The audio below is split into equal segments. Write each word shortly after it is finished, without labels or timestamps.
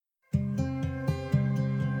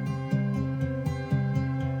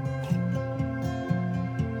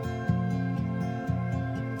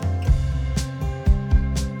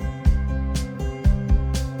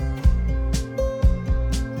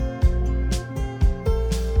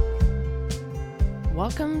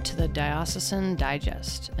Welcome to the Diocesan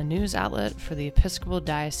Digest, a news outlet for the Episcopal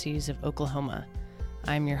Diocese of Oklahoma.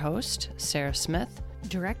 I'm your host, Sarah Smith,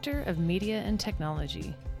 Director of Media and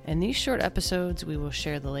Technology. In these short episodes, we will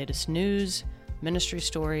share the latest news, ministry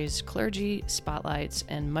stories, clergy, spotlights,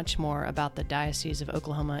 and much more about the Diocese of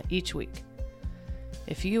Oklahoma each week.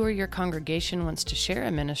 If you or your congregation wants to share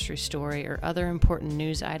a ministry story or other important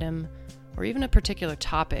news item, or even a particular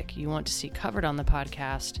topic you want to see covered on the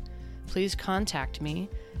podcast, please contact me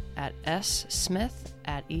at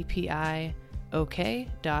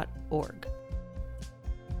smith@epiok.org.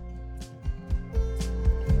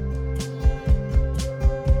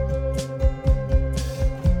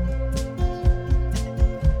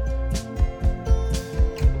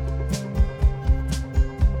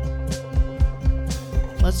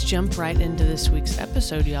 Let's jump right into this week's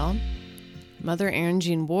episode, y'all. Mother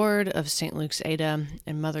Erin Warde of St. Luke's Ada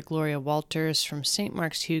and Mother Gloria Walters from St.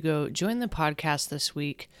 Mark's Hugo joined the podcast this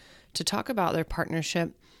week to talk about their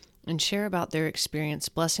partnership and share about their experience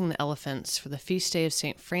blessing the elephants for the feast day of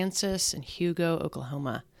St. Francis in Hugo,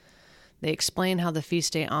 Oklahoma. They explain how the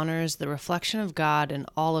feast day honors the reflection of God in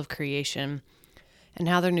all of creation and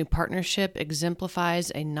how their new partnership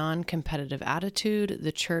exemplifies a non-competitive attitude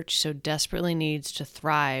the Church so desperately needs to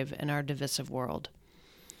thrive in our divisive world.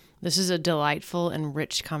 This is a delightful and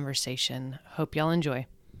rich conversation. Hope y'all enjoy.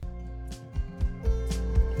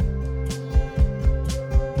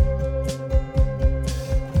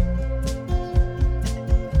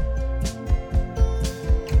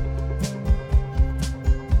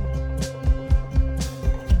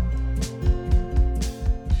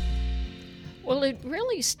 Well, it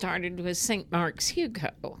really started with St. Mark's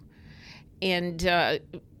Hugo, and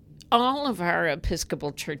all of our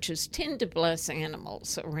Episcopal churches tend to bless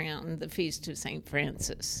animals around the Feast of St.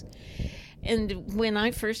 Francis. And when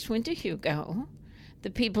I first went to Hugo, the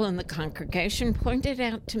people in the congregation pointed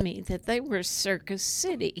out to me that they were Circus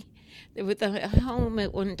City. They were the home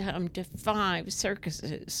at one time to 5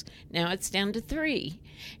 circuses. Now it's down to 3.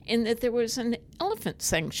 And that there was an elephant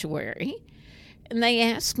sanctuary. And they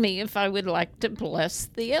asked me if I would like to bless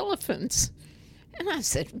the elephants. And I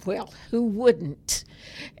said, well, who wouldn't?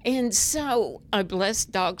 And so I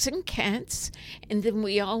blessed dogs and cats, and then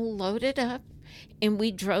we all loaded up, and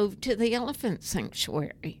we drove to the elephant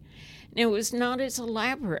sanctuary. Now, it was not as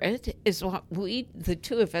elaborate as what the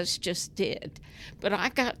two of us just did, but I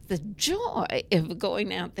got the joy of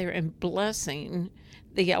going out there and blessing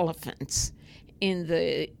the elephants in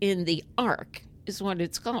the ark, is what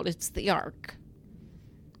it's called. It's the ark.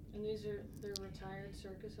 And they're retired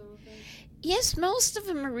circus elephants? Yes, most of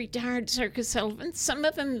them are retired circus elephants. Some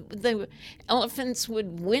of them, the elephants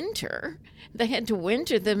would winter. They had to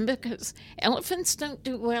winter them because elephants don't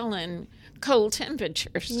do well in cold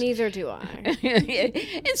temperatures. Neither do I.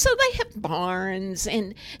 And so they have barns.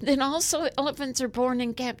 And then also elephants are born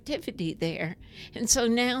in captivity there. And so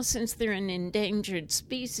now, since they're an endangered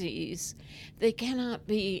species, they cannot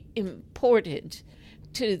be imported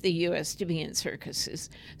to the U.S. to be in circuses.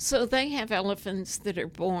 So they have elephants that are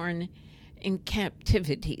born in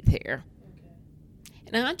captivity there. Okay.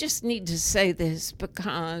 And I just need to say this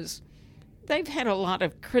because they've had a lot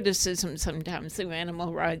of criticism sometimes through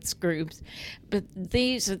animal rights groups, but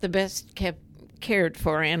these are the best cared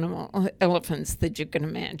for elephants that you can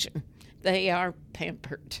imagine. They are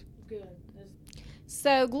pampered. Good.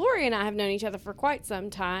 So Gloria and I have known each other for quite some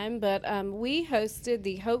time, but we hosted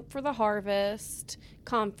the Hope for the Harvest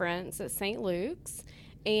conference at St. Luke's.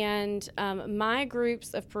 And my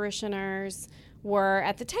groups of parishioners were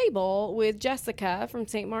at the table with Jessica from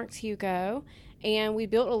St. Mark's Hugo, and we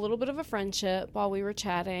built a little bit of a friendship while we were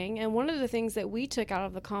chatting. And one of the things that we took out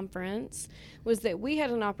of the conference was that we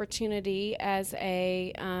had an opportunity as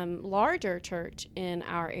a larger church in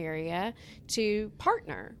our area to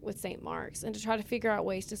partner with St. Mark's and to try to figure out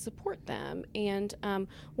ways to support them. And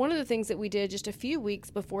one of the things that we did just a few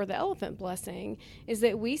weeks before the elephant blessing is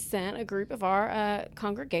that we sent a group of our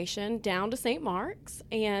congregation down to St. Mark's,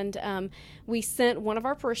 and we sent one of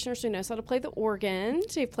our parishioners who knows how to play the organ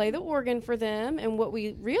to play the organ for them. And what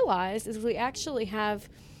we realized is we actually have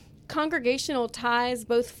congregational ties,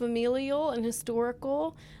 both familial and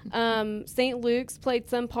historical. St. Luke's played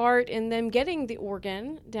some part in them getting the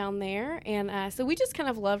organ down there. And so we just kind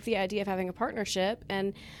of loved the idea of having a partnership.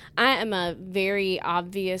 And I am a very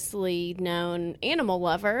obviously known animal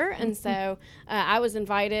lover. And so I was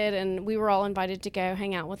invited, and we were all invited to go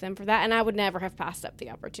hang out with them for that. And I would never have passed up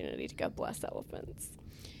the opportunity to go bless elephants.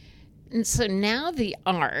 And so now the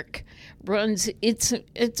ark runs, it's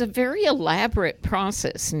a very elaborate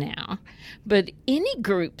process now, but any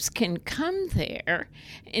groups can come there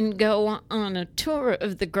and go on a tour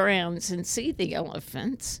of the grounds and see the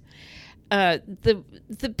elephants.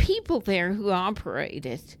 The people there who operate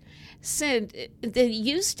it said they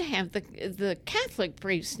used to have the Catholic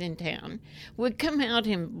priest in town would come out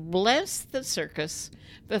and bless the circus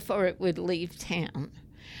before it would leave town.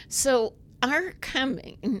 So our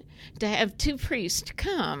coming to have two priests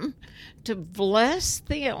come to bless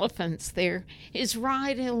the elephants there is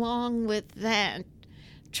right along with that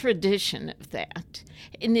tradition of that.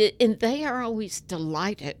 And they are always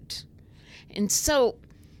delighted. And so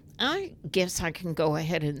I guess I can go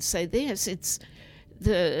ahead and say this. It's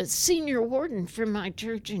the senior warden for my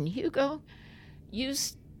church in Hugo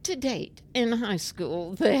used to date in high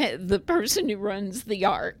school the person who runs the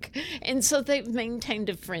ark. And so they've maintained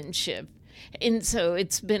a friendship. And so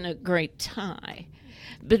it's been a great tie.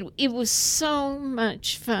 But it was so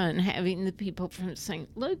much fun having the people from St.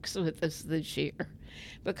 Luke's with us this year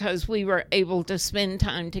because we were able to spend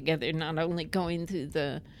time together, not only going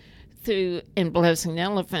through and blessing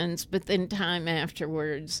elephants, but then time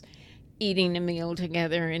afterwards eating a meal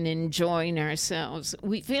together and enjoying ourselves.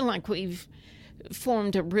 We feel like we've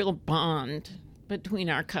formed a real bond between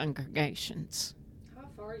our congregations. How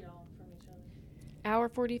far are y'all from each other? Hour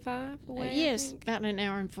 45 away? Yes, about an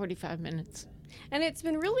hour and 45 minutes. And it's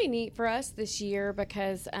been really neat for us this year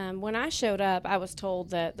because when I showed up, I was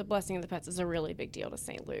told that the blessing of the pets is a really big deal to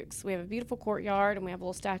St. Luke's. We have a beautiful courtyard, and we have a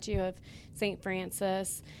little statue of St.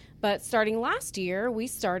 Francis. But starting last year, we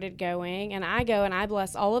started going, and I go and I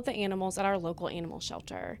bless all of the animals at our local animal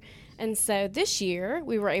shelter. And so this year,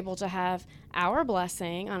 we were able to have our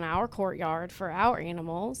blessing on our courtyard for our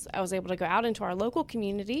animals. I was able to go out into our local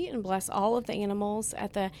community and bless all of the animals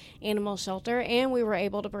at the animal shelter, and we were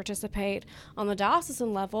able to participate on the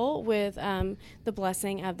diocesan level with the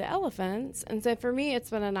blessing of the elephants. And so for me,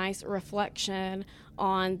 it's been a nice reflection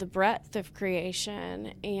on the breadth of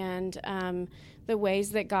creation and the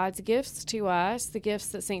ways that God's gifts to us, the gifts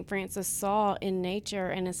that St. Francis saw in nature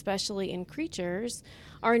and especially in creatures,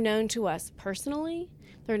 are known to us personally.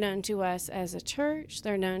 They're known to us as a church.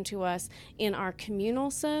 They're known to us in our communal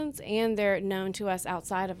sense, and they're known to us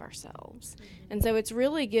outside of ourselves. And so it's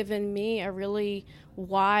really given me a really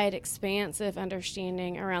wide, expansive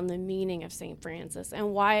understanding around the meaning of St. Francis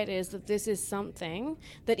and why it is that this is something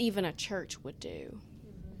that even a church would do.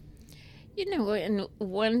 You know, and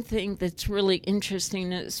one thing that's really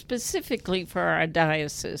interesting, specifically for our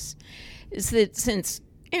diocese, is that since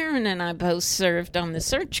Erin and I both served on the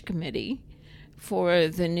search committee for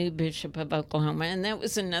the new Bishop of Oklahoma, and that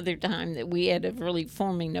was another time that we had of really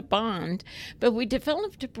forming a bond, but we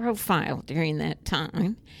developed a profile during that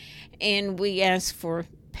time, and we asked for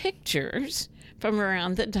pictures from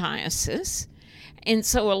around the diocese. And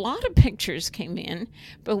so a lot of pictures came in,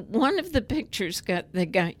 but one of the pictures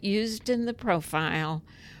that got used in the profile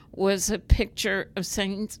was a picture of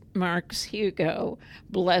St. Mark's Hugo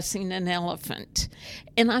blessing an elephant.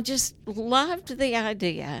 And I just loved the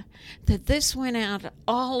idea that this went out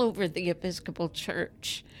all over the Episcopal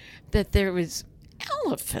Church, that there was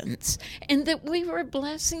elephants and that we were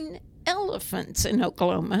blessing elephants in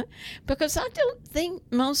Oklahoma, because I don't think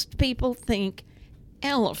most people think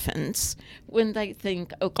elephants when they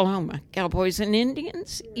think Oklahoma. Cowboys and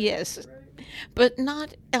Indians, yes, but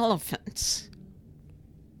not elephants.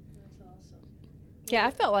 That's awesome. Yeah, I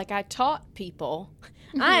felt like I taught people.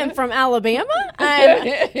 I am from Alabama.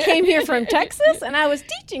 I came here from Texas, and I was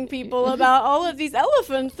teaching people about all of these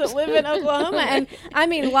elephants that live in Oklahoma. And, I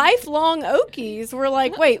mean, lifelong Okies were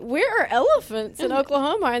like, wait, where are elephants in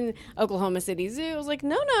Oklahoma? And Oklahoma City Zoo. I was like,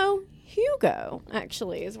 no, Hugo,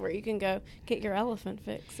 actually, is where you can go get your elephant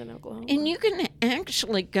fix in Oklahoma. And you can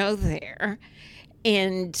actually go there,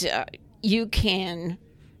 and you can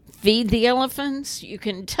feed the elephants, you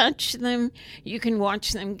can touch them, you can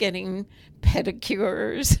watch them getting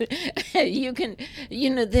pedicures. You can,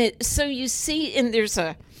 so you see, and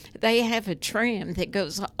they have a tram that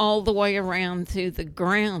goes all the way around through the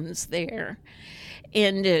grounds there.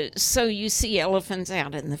 And so you see elephants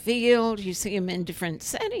out in the field, you see them in different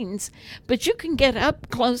settings, but you can get up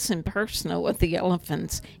close and personal with the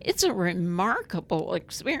elephants. It's a remarkable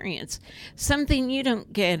experience, something you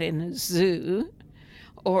don't get in a zoo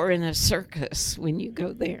or in a circus when you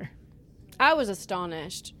go there. I was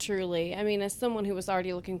astonished, truly. I mean, as someone who was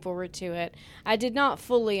already looking forward to it, I did not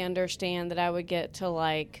fully understand that I would get to,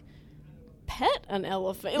 pet an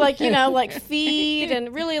elephant, like feed,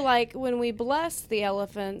 and really, when we bless the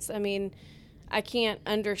elephants, I mean, I can't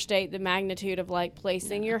understate the magnitude of like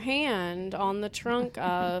placing your hand on the trunk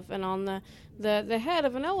of and on the head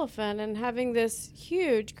of an elephant and having this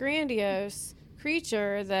huge, grandiose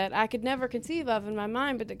creature that I could never conceive of in my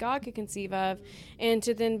mind, but that God could conceive of, and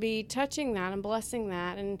to then be touching that and blessing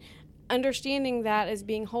that and understanding that as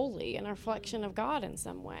being holy and a reflection of God in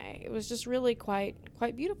some way. It was just really quite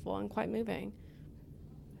beautiful and quite moving.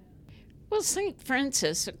 Well, St.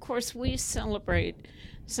 Francis, of course, we celebrate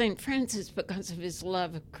St. Francis because of his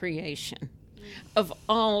love of creation, of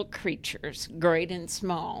all creatures, great and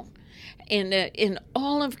small, and in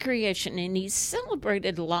all of creation. And he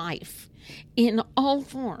celebrated life in all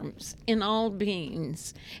forms, in all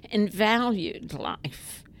beings, and valued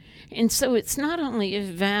life. And so it's not only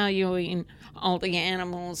valuing all the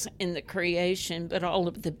animals in the creation, but all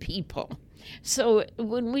of the people. So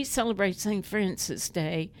when we celebrate St. Francis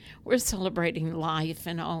Day, we're celebrating life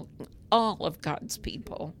and all of God's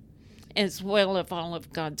people, as well as all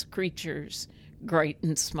of God's creatures, great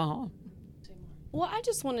and small. Well, I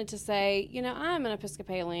just wanted to say, I'm an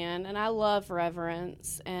Episcopalian, and I love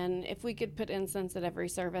reverence, and if we could put incense at every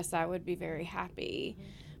service, I would be very happy.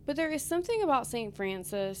 But there is something about St.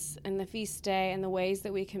 Francis and the feast day and the ways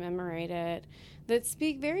that we commemorate it that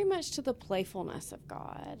speak very much to the playfulness of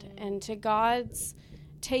God and to God's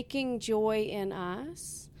taking joy in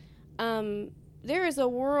us. There is a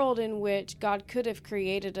world in which God could have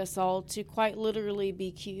created us all to quite literally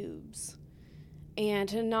be cubes and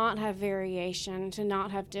to not have variation, to not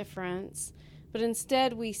have difference. But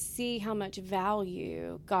instead we see how much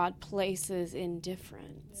value God places in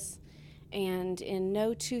difference and in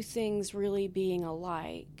no two things really being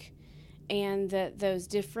alike, and that those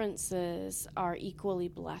differences are equally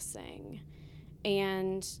blessing.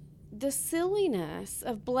 And the silliness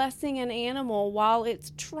of blessing an animal while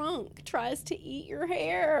its trunk tries to eat your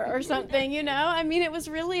hair or something, I mean, it was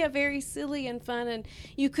really a very silly and fun, and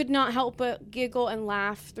you could not help but giggle and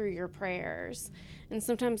laugh through your prayers. And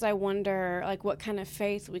sometimes I wonder, what kind of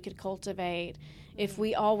faith we could cultivate if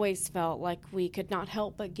we always felt like we could not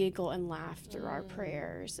help but giggle and laugh through our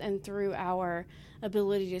prayers and through our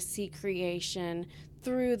ability to see creation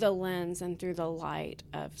through the lens and through the light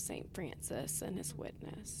of St. Francis and his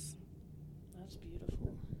witness. That's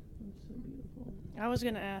beautiful. That's so beautiful. I was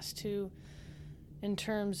going to ask, too, in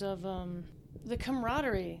terms of the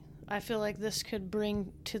camaraderie I feel like this could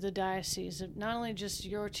bring to the diocese, of not only just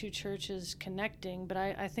your two churches connecting, but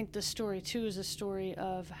I think this story, too, is a story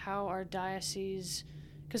of how our diocese,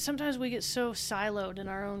 because sometimes we get so siloed in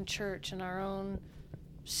our own church and our own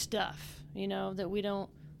stuff, that we don't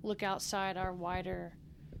look outside our wider,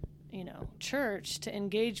 church to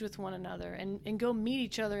engage with one another and go meet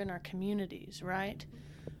each other in our communities, right?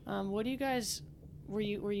 What do you guys, were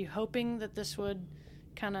you hoping that this would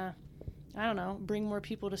kind of, bring more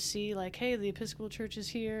people to see, hey, the Episcopal Church is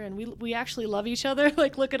here, and we actually love each other,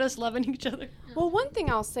 look at us loving each other? Well, one thing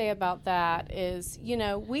I'll say about that is,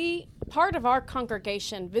 part of our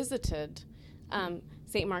congregation visited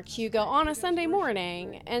St. Mark's Hugo on a Sunday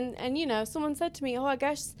morning, and someone said to me, I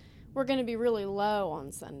guess we're going to be really low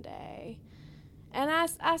on Sunday. And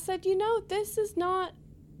I said, this is not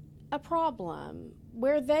a problem.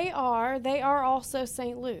 Where they are also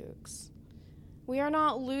St. Luke's. We are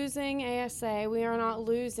not losing ASA. We are not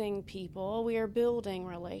losing people. We are building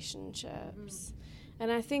relationships.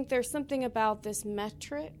 And I think there's something about this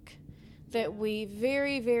metric that we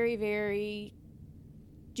very, very, very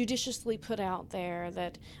judiciously put out there,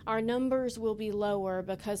 that our numbers will be lower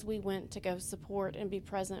because we went to go support and be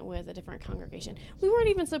present with a different congregation. We weren't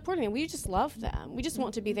even supporting them. We just love them. We just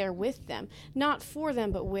want to be there with them, not for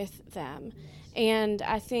them, but with them. And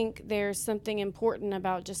I think there's something important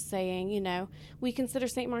about just saying, we consider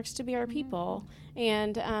St. Mark's to be our people.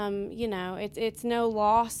 And, it's no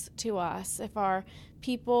loss to us if our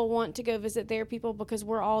people want to go visit their people, because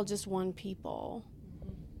we're all just one people.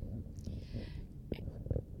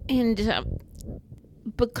 And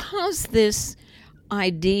because this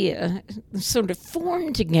idea sort of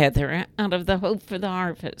formed together out of the Hope for the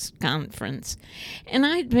Harvest conference, and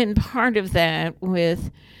I'd been part of that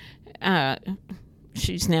with,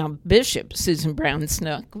 she's now Bishop Susan Brown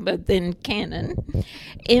Snook, but then Canon,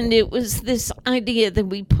 and it was this idea that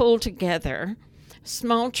we pull together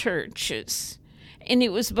small churches, and it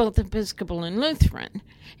was both Episcopal and Lutheran.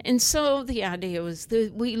 And so the idea was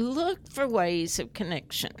that we looked for ways of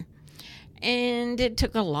connection. And it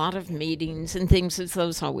took a lot of meetings and things, as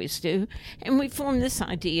those always do. And we formed this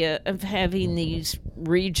idea of having these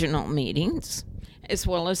regional meetings, as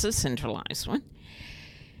well as a centralized one.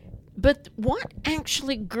 But what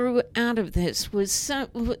actually grew out of this was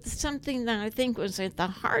something that I think was at the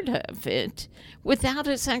heart of it without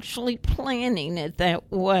us actually planning it that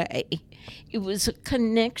way. It was a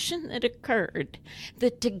connection that occurred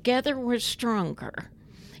that together we're stronger.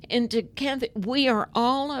 And together we are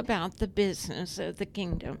all about the business of the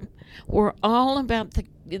kingdom. We're all about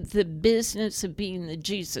the business of being the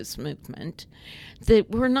Jesus movement.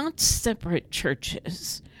 That we're not separate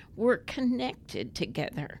churches. We're connected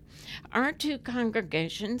together. Our two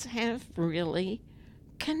congregations have really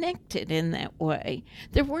connected in that way.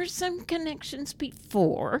 There were some connections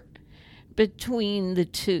before between the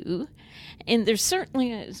two, and there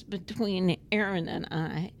certainly is between Erin and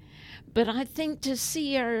I. But I think to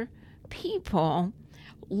see our people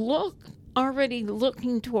already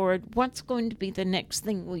looking toward what's going to be the next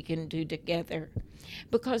thing we can do together,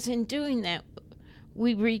 because in doing that,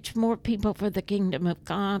 we reach more people for the kingdom of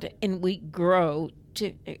God, and we grow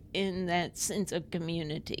in that sense of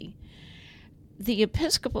community. The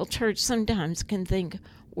Episcopal Church sometimes can think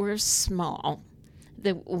we're small,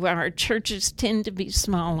 that our churches tend to be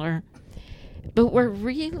smaller, but we're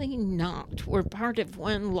really not. We're part of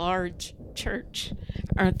one large church.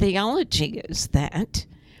 Our theology is that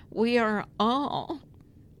we are all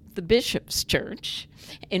the bishop's church,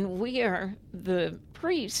 and the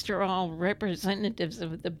priests are all representatives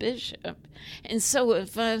of the bishop. And so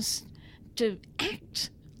of us to act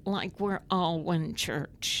like we're all one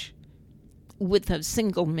church with a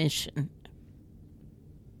single mission.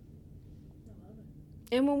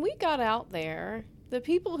 And when we got out there, the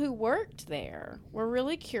people who worked there were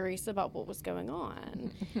really curious about what was going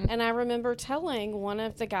on. And I remember telling one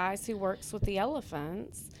of the guys who works with the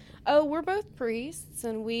elephants, oh, we're both priests,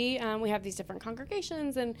 and we have these different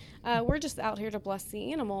congregations, and we're just out here to bless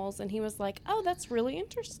the animals. And he was like, oh, that's really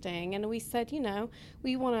interesting. And we said,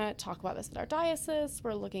 we want to talk about this at our diocese.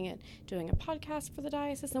 We're looking at doing a podcast for the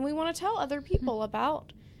diocese, and we want to tell other people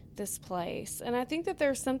about this place. And I think that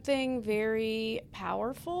there's something very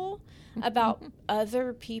powerful about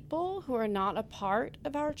other people who are not a part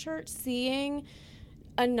of our church seeing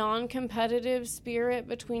a non-competitive spirit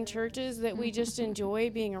between churches, that we just enjoy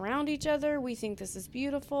being around each other. We think this is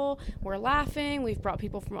beautiful. We're laughing. We've brought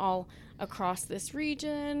people from all across this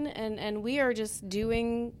region, and we are just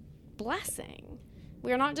doing blessing.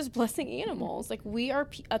 We are not just blessing animals. Like, we are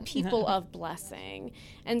a people of blessing.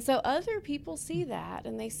 And so other people see that,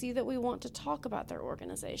 and they see that we want to talk about their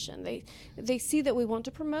organization. They see that we want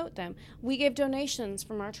to promote them. We give donations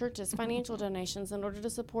from our churches, financial donations, in order to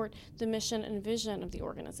support the mission and vision of the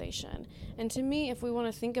organization. And to me, if we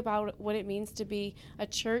want to think about what it means to be a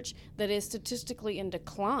church that is statistically in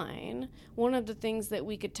decline, one of the things that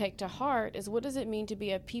we could take to heart is, what does it mean to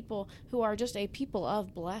be a people who are just a people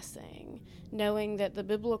of blessing, knowing that the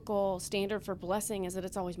biblical standard for blessing is that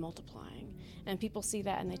it's always multiplying, and people see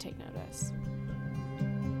that and they take notice.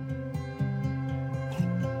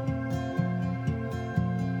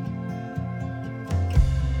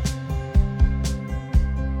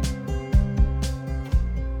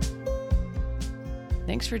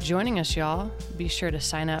 Thanks for joining us, y'all. Be sure to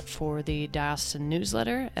sign up for the diocesan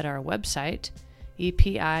newsletter at our website,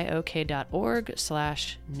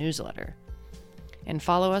 epiok.org/newsletter. And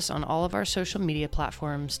follow us on all of our social media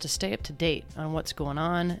platforms to stay up to date on what's going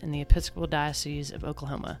on in the Episcopal Diocese of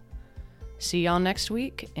Oklahoma. See y'all next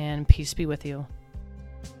week, and peace be with you.